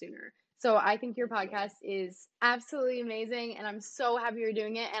lot sooner. So I think your podcast is absolutely amazing, and I'm so happy you're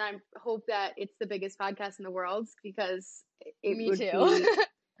doing it, and I hope that it's the biggest podcast in the world because it Me would too. be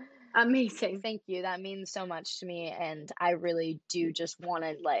amazing. Thank you. That means so much to me. And I really do just want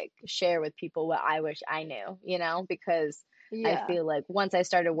to like share with people what I wish I knew, you know, because I Yeah. feel like once I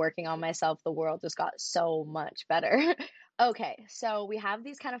started working on myself, the world just got so much better. Okay, so we have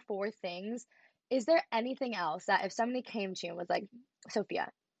these kind of 4 things. Is there anything else that if somebody came to you and was like, Sophia,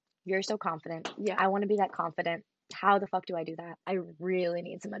 you're so confident. Yeah. I want to be that confident. How the fuck do I do that? I really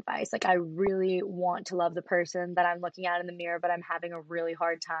need some advice. Like, I really want to love the person that I'm looking at in the mirror, but I'm having a really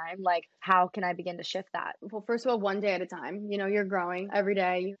hard time. Like, how can I begin to shift that? Well, first of all, one day at a time. You know, you're growing every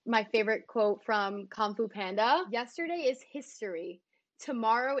day. My favorite quote from Kung Fu Panda: yesterday is history.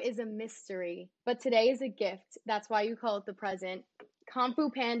 Tomorrow is a mystery, but today is a gift. That's why you call it the present. Kung Fu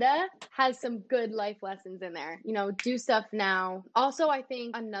Panda has some good life lessons in there. You know, do stuff now. Also, I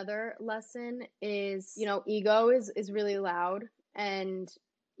think another lesson is, you know, ego is really loud, and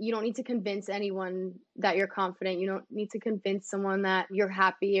you don't need to convince anyone that you're confident. You don't need to convince someone that you're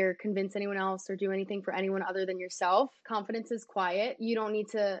happy or convince anyone else or do anything for anyone other than yourself. Confidence is quiet. You don't need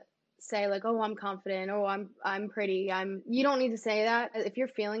to say like, "Oh, I'm confident. Oh, I'm pretty." You don't need to say that. If you're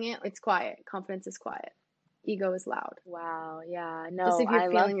feeling it, it's quiet. Confidence is quiet. Ego is loud. Wow, yeah, Just no, if you're I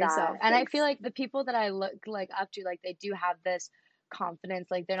love feeling that. yourself. And I feel like the people that I look like up to, like they do have this confidence.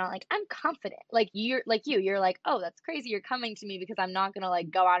 Like they're not like, I'm confident. You're like, oh, that's crazy. You're coming to me because I'm not gonna like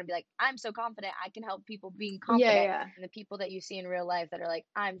go out and be like, I'm so confident. I can help people being confident. Yeah. And the people that you see in real life that are like,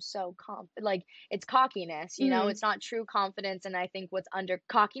 I'm so confident, like it's cockiness, you know, Mhm. it's not true confidence. And I think what's under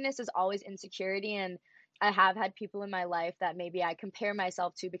cockiness is always insecurity. And I have had people in my life that maybe I compare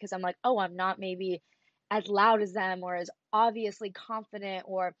myself to because I'm like, oh, I'm not maybe as loud as them or as obviously confident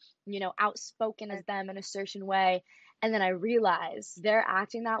or, you know, outspoken as them in a certain way. And then I realize they're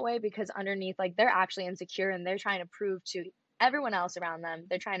acting that way because underneath, like, they're actually insecure and they're trying to prove to everyone else around them,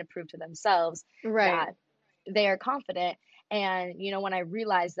 they're trying to prove to themselves Right. that they are confident. And, you know, when I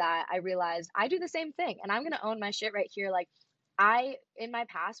realized that, I realized I do the same thing. And I'm going to own my shit right here. Like, in my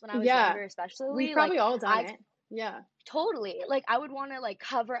past, when I was Yeah. younger, especially, We've like, probably all done I it. Yeah. totally. Like I would want to like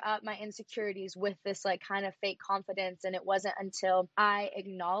cover up my insecurities with this like kind of fake confidence. And it wasn't until I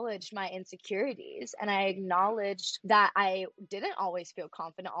acknowledged my insecurities and I acknowledged that I didn't always feel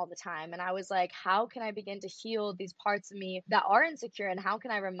confident all the time. And I was like, how can I begin to heal these parts of me that are insecure? And how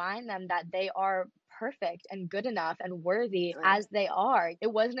can I remind them that they are perfect and good enough and worthy as they are?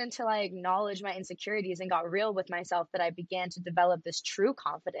 It wasn't until I acknowledged my insecurities and got real with myself that I began to develop this true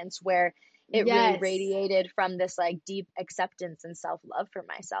confidence where it really radiated from this like deep acceptance and self-love for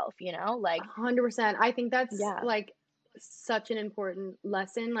myself, you know, like 100%. I think that's yeah. like such an important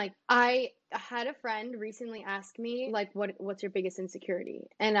lesson. Like I had a friend recently ask me like what's your biggest insecurity?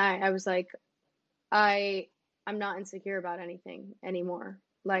 And I was like, I'm not insecure about anything anymore.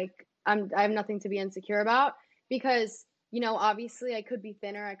 Like I have nothing to be insecure about because, you know, obviously I could be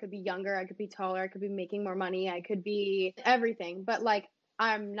thinner, I could be younger, I could be taller, I could be making more money, I could be everything, but like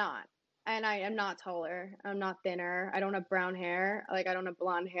I'm not. And I am not taller. I'm not thinner. I don't have brown hair. Like I don't have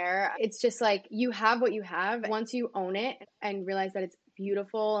blonde hair. It's just like you have what you have. Once you own it and realize that it's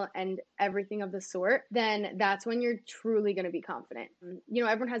beautiful and everything of the sort, then that's when you're truly going to be confident. You know,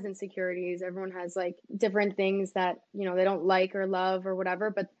 everyone has insecurities. Everyone has like different things that, you know, they don't like or love or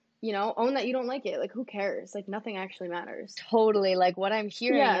whatever, but you know, own that you don't like it. Like who cares? Like nothing actually matters. Totally. Like what I'm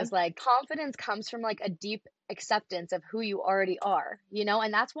hearing Yeah. is like confidence comes from like a deep acceptance of who you already are, you know?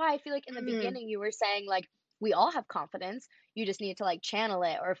 And that's why I feel like in the beginning you were saying like we all have confidence. You just need to like channel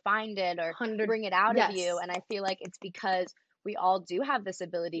it or find it or 100. bring it out of Yes. you. And I feel like it's because we all do have this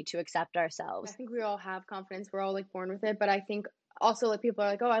ability to accept ourselves. I think we all have confidence. We're all like born with it. But I think also like people are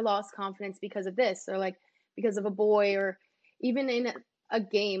like, oh, I lost confidence because of this or like because of a boy or even in a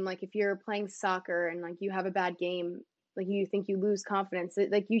game. Like if you're playing soccer and like you have a bad game, like you think you lose confidence.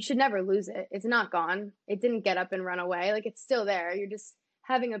 Like you should never lose it. It's not gone. It didn't get up and run away. Like it's still there. You're just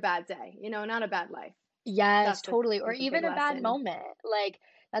having a bad day, not a bad life. Yes, That's totally. Or like a big even a bad lesson. moment. Like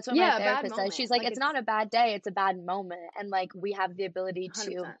that's what my Yeah, a bad therapist says. She's moment. like, Like it's it's not a bad day, it's a bad moment. And like we have the ability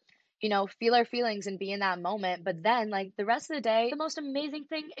to, 100%. feel our feelings and be in that moment. But then like the rest of the day, the most amazing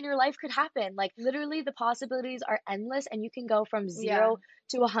thing in your life could happen. Like literally the possibilities are endless and you can go from Yeah. 0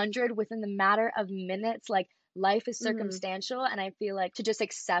 to 100 within the matter of minutes. Like life is Mhm. circumstantial, and I feel like to just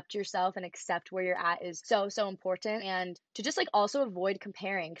accept yourself and accept where you're at is so, so important. And to just like also avoid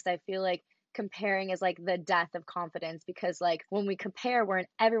comparing, because I feel like comparing is like the death of confidence, because like when we compare, we're in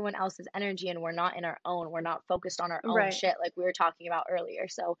everyone else's energy and we're not in our own. We're not focused on our own Right. shit like we were talking about earlier.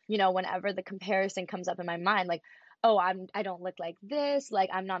 So whenever the comparison comes up in my mind, like, oh, I don't look like this, like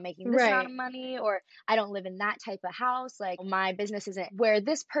I'm not making this amount Right. of money, or I don't live in that type of house, like my business isn't where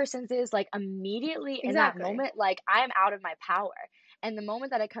this person's is, like immediately in that Exactly. moment, like I'm out of my power. And the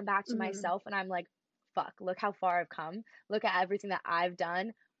moment that I come back to Mhm. myself and I'm like, fuck, look how far I've come, look at everything that I've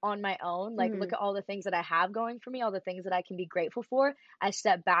done on my own. Like, look Mhm. at all the things that I have going for me, all the things that I can be grateful for. I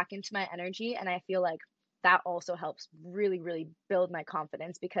step back into my energy, and I feel like that also helps really, really build my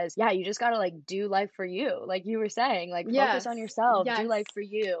confidence, because, yeah, you just got to like do life for you. Like you were saying, like focus Yes. on yourself, do Yes. life for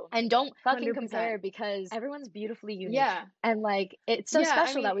you, and don't fucking 100%. compare, because everyone's beautifully unique. Yeah. And like, it's so Yeah, I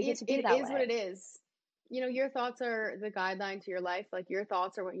special mean, that we get it to be it that is what way. it is. Your thoughts are the guideline to your life. Like your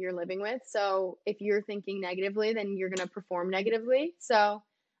thoughts are what you're living with. So if you're thinking negatively, then you're gonna perform negatively. So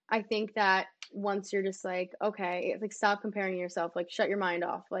I think that once you're just like, okay, like stop comparing yourself, like shut your mind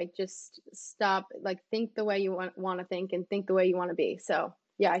off, like just stop, like think the way you want to think and think the way you want to be. So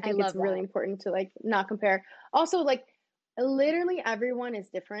yeah, I I think it's love really that. important to like not compare. Also, like literally everyone is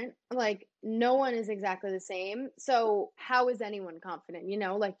different. Like no one is exactly the same. So how is anyone confident?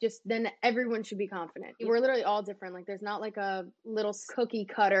 Like just then everyone should be confident. We're literally all different. Like there's not like a little cookie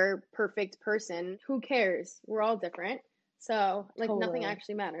cutter perfect person. Who cares? We're all different. So like nothing Totally.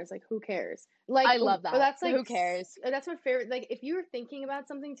 actually matters. Like who cares? Like I love that. that's like Who cares? that's my favorite. Like if you're thinking about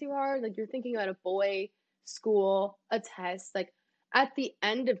something too hard, like you're thinking about a boy, school, a test, like at the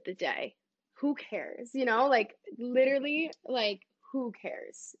end of the day, who cares? Like literally, like who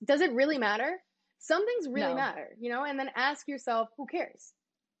cares? Does it really matter? Some things really No, matter, and then ask yourself, who cares?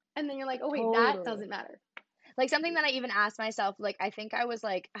 And then you're like, oh wait, that totally. doesn't matter. Like something that I even asked myself, like I think I was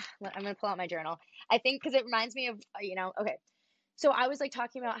like, I'm gonna pull out my journal. I think because it reminds me of, okay. So I was like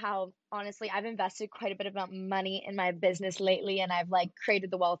talking about how honestly I've invested quite a bit of money in my business lately, and I've like created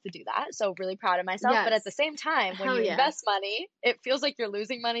the wealth to do that. So really proud of myself. But at the Yes. same time, when Hell you yeah. invest money, it feels like you're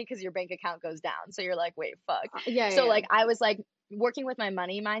losing money because your bank account goes down. So you're like, wait, fuck. Yeah, yeah, So yeah. like I was like working with my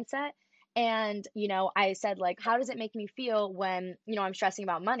money mindset. And, I said, like, how does it make me feel when, I'm stressing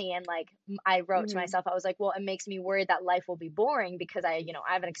about money? And like, I wrote to Mm-hmm. myself, I was like, well, it makes me worried that life will be boring because I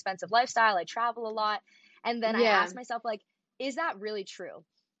have an expensive lifestyle. I travel a lot. And then I Yeah. asked myself, like, is that really true?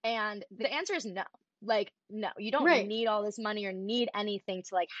 And the answer is no. Like, no, you don't Right. need all this money or need anything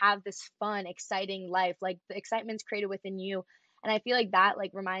to like have this fun, exciting life. Like the excitement's created within you. And I feel like that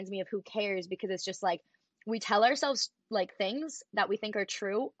like reminds me of who cares, because it's just like we tell ourselves like things that we think are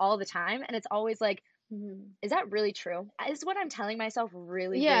true all the time. And it's always like, Mm-hmm. is that really true? Is what I'm telling myself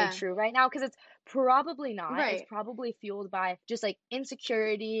really, really Yeah. true right now? Because it's probably not. It's Right. probably fueled by just like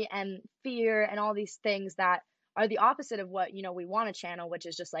insecurity and fear and all these things that are the opposite of what, we want to channel, which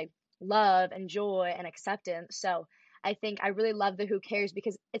is just like love and joy and acceptance. So I think I really love the who cares,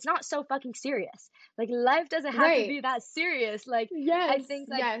 because it's not so fucking serious. Like life doesn't have to Right. be that serious. Like I Yes. think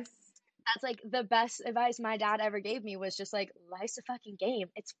like Yes. that's like the best advice my dad ever gave me, was just like life's a fucking game.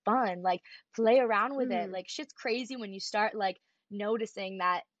 It's fun. Like play around with it. Mm-hmm. Like shit's crazy when you start like noticing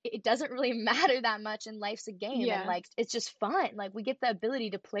that it doesn't really matter that much and life's a game, and Yeah. like it's just fun. Like we get the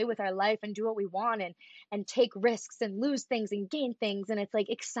ability to play with our life and do what we want, and take risks and lose things and gain things, and it's like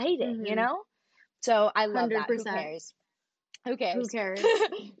exciting, Mm-hmm. So I love that. Who 100%. cares? Who Who cares? cares?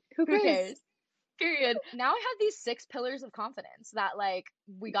 Who Who cares? cares? Period. Now I have these 6 pillars of confidence that like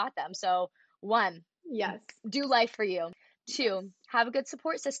we got them. So one, Yes. do life for you. Yes. Two, have a good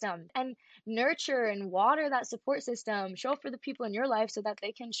support system and nurture and water that support system. Show up for the people in your life so that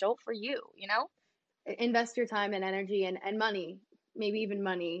they can show up for you. Invest your time and energy and money, maybe even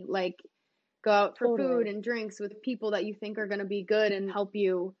money. Like go out for food Totally. and drinks with people that you think are going to be good and help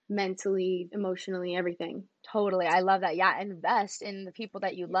you mentally, emotionally, everything. Totally. I love that. Yeah. Invest in the people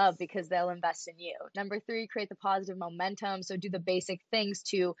that you love, Yes. because they'll invest in you. Number three, create the positive momentum. So do the basic things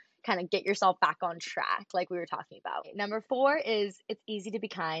to kind of get yourself back on track, like we were talking about. Number four is it's easy to be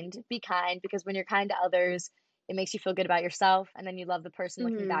kind. Be kind, because when you're kind to others, it makes you feel good about yourself. And then you love the person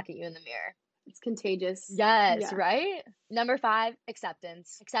looking Mm-hmm. back at you in the mirror. It's contagious. Yes, Yeah. right? Number 5,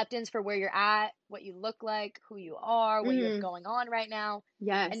 acceptance. Acceptance for where you're at, what you look like, who you are, what you have Mm-hmm. going on right now,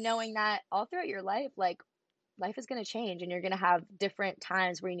 Yes. and knowing that all throughout your life, like life is going to change and you're going to have different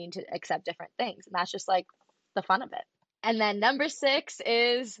times where you need to accept different things. And that's just like the fun of it. And then number 6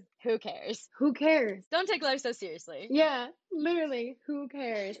 is who cares? Who cares? Don't take life so seriously. Yeah, literally, who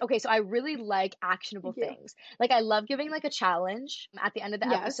cares? Okay, so I really like actionable Thank you. things. Like I love giving like a challenge at the end of the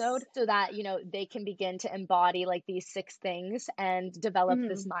Yes. episode so that, they can begin to embody like these 6 things and develop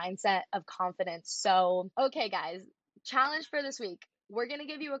this mindset of confidence. So, okay, guys, challenge for this week. We're going to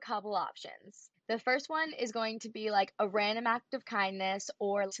give you a couple options. The first one is going to be like a random act of kindness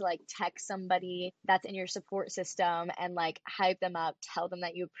or to like text somebody that's in your support system and like hype them up, tell them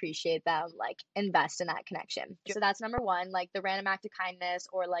that you appreciate them, like invest in that connection. So that's number 1, like the random act of kindness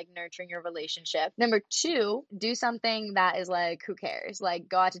or like nurturing your relationship. Number 2, do something that is like, who cares? Like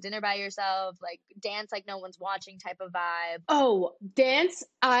go out to dinner by yourself, like dance like no one's watching type of vibe. Oh, dance.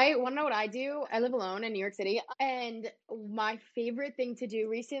 I want to know what I do. I live alone in New York City, and my favorite thing to do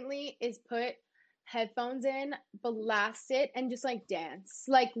recently is put headphones in, blast it, and just like dance.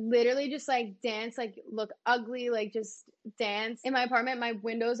 Like literally just like dance, like look ugly, like just dance. In my apartment, my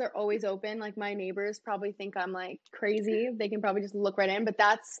windows are always open. Like my neighbors probably think I'm like crazy. They can probably just look right in, but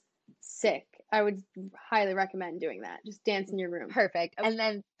that's sick. I would highly recommend doing that. Just dance in your room. Perfect. And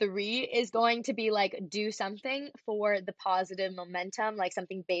then 3 is going to be like do something for the positive momentum, like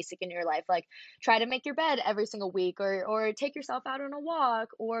something basic in your life. Like try to make your bed every single week or take yourself out on a walk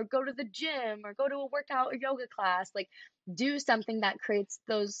or go to the gym or go to a workout or yoga class. Like do something that creates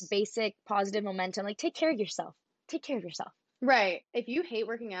those basic positive momentum. Like take care of yourself. Take care of yourself. Right. If you hate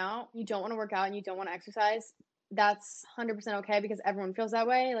working out, you don't want to work out and you don't want to exercise, that's 100% okay because everyone feels that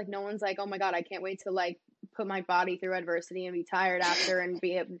way. Like no one's like, "Oh my God, I can't wait to like put my body through adversity and be tired after and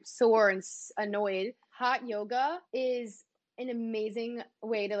be sore and annoyed." Hot yoga is an amazing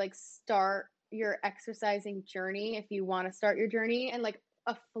way to like start your exercising journey if you want to start your journey, and like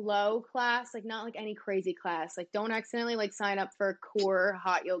a flow class, like not like any crazy class. Like don't accidentally like sign up for core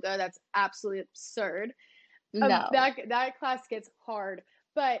hot yoga. That's absolutely absurd. No. That class gets hard,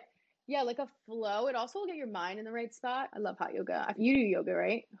 but yeah, like a flow. It also will get your mind in the right spot. I love hot yoga. You do yoga,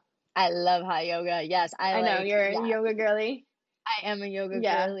 right? I love hot yoga. Yes, I know you're a yeah. yoga girly. I am a yoga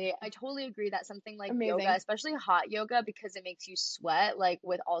Yeah, girly. I totally agree that something like yoga, amazing. especially hot yoga, because it makes you sweat, like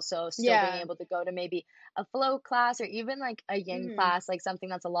with also still being Yeah. able to go to maybe a flow class or even like a yin class, like something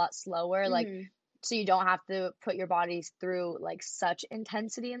that's a lot slower, like so you don't have to put your bodies through like such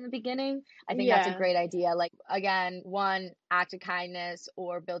intensity in the beginning. I think that's a Yeah. great idea. Like again, 1, act of kindness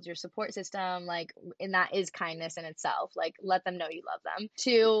or build your support system, like and that is kindness in itself. Like let them know you love them.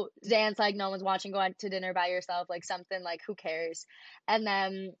 2, dance like no one's watching, go out to dinner by yourself, like something like who cares. And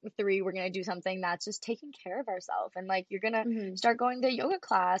then 3, we're gonna do something that's just taking care of ourselves. And like you're gonna start going to yoga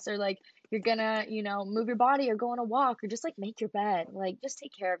class or like you're gonna, move your body or go on a walk or just like make your bed. Like just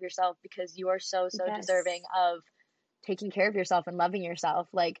take care of yourself because you are so Yes. deserving of taking care of yourself and loving yourself.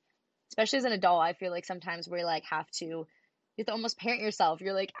 Like especially as an adult, I feel like sometimes we like you have to almost parent yourself.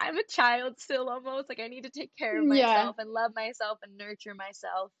 You're like, I'm a child still almost. Like I need to take care of Yeah. myself and love myself and nurture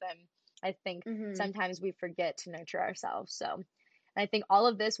myself. And I think sometimes we forget to nurture ourselves. So and I think all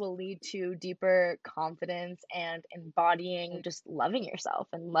of this will lead to deeper confidence and embodying just loving yourself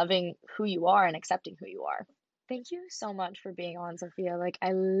and loving who you are and accepting who you are. Thank you so much for being on, Sophia. Like,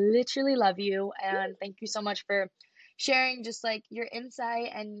 I literally love you. And thank you so much for sharing just like your insight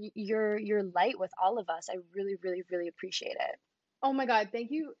and your light with all of us. I really, really, really appreciate it. Oh my God, thank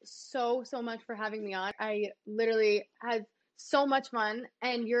you so much for having me on. I literally had so much fun,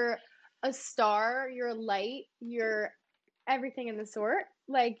 and you're a star, you're a light, you're everything in the sort.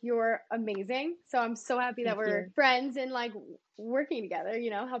 Like you're amazing. So I'm so happy that Thank we're you. friends and like working together,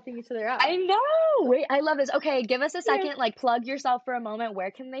 helping each other out. I know. Wait, I love this. Okay, give us a Yeah. second. Like, plug yourself for a moment.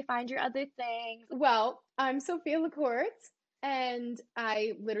 Where can they find your other things? Well, I'm Sophia Lacourte, and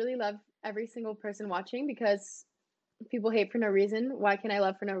I literally love every single person watching because people hate for no reason. Why can I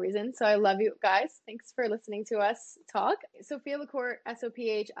love for no reason? So I love you guys. Thanks for listening to us talk. Sophia Lacourte,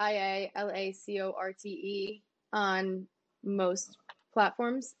 SOPHIA LACORTE on most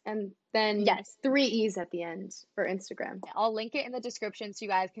platforms. And then Yes. 3 E's at the end for Instagram. I'll link it in the description so you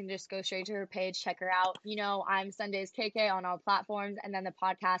guys can just go straight to her page, check her out. I'm Sundays KK on all platforms, and then the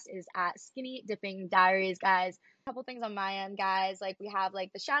podcast is at Skinny Dipping Diaries, guys. A couple things on my end, guys. Like we have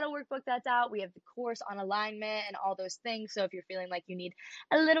like the shadow workbook that's out. We have the course on alignment and all those things. So if you're feeling like you need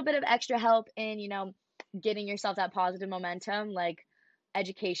a little bit of extra help in, getting yourself that positive momentum, like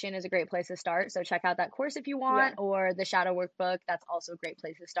education is a great place to start. So check out that course if you want, or the shadow workbook. That's also a great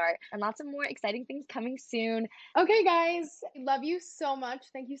place to start. And lots of more exciting things coming soon. Okay, guys, I love you so much.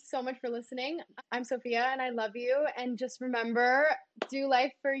 Thank you so much for listening. I'm Sophia, and I love you. And just remember, do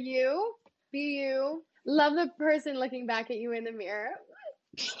life for you, be you, love the person looking back at you in the mirror.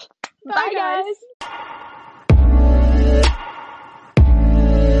 Bye, guys.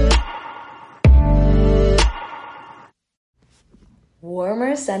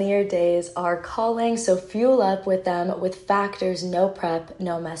 Warmer, sunnier days are calling, so fuel up with them with Factor's no prep,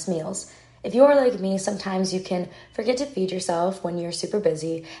 no mess meals. If you are like me, sometimes you can forget to feed yourself when you're super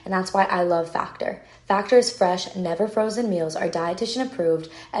busy, and that's why I love Factor. Factor's fresh, never frozen meals are dietitian approved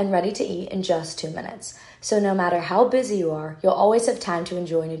and ready to eat in just 2 minutes. So no matter how busy you are, you'll always have time to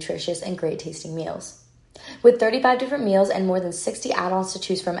enjoy nutritious and great tasting meals. With 35 different meals and more than 60 add-ons to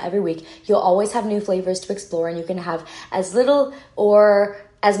choose from every week, you'll always have new flavors to explore, and you can have as little or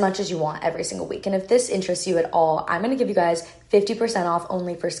as much as you want every single week. And if this interests you at all, I'm going to give you guys 50% off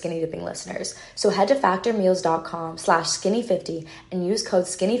only for Skinny Dipping listeners. So head to factormeals.com/skinny50 and use code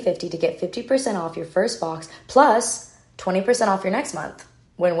skinny50 to get 50% off your first box plus 20% off your next month.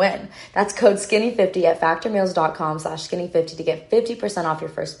 Win-win. That's code skinny50 at factormeals.com/skinny50 to get 50% off your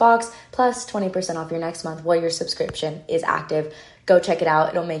first box plus 20% off your next month while your subscription is active. Go check it out.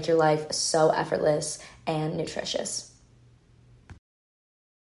 It'll make your life so effortless and nutritious.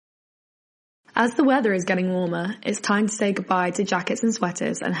 As the weather is getting warmer, it's time to say goodbye to jackets and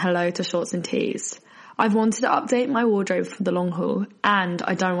sweaters and hello to shorts and tees. I've wanted to update my wardrobe for the long haul, and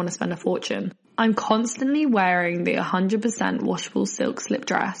I don't want to spend a fortune. I'm constantly wearing the 100% washable silk slip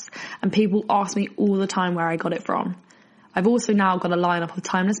dress, and people ask me all the time where I got it from. I've also now got a lineup of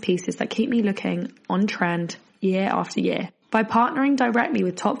timeless pieces that keep me looking on trend year after year. By partnering directly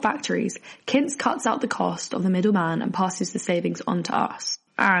with top factories, Quince cuts out the cost of the middleman and passes the savings on to us.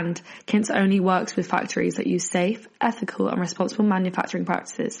 And Quince only works with factories that use safe, ethical and responsible manufacturing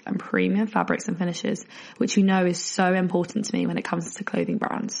practices and premium fabrics and finishes, which you know is so important to me when it comes to clothing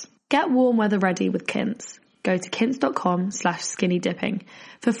brands. Get warm weather ready with Quince. Go to quince.com/skinnydipping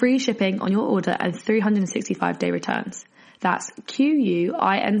for free shipping on your order and 365-day returns. That's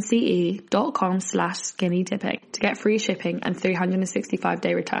QUINCE.com/skinnydipping to get free shipping and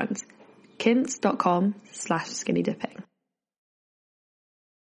 365-day returns. Quince.com/skinnydipping.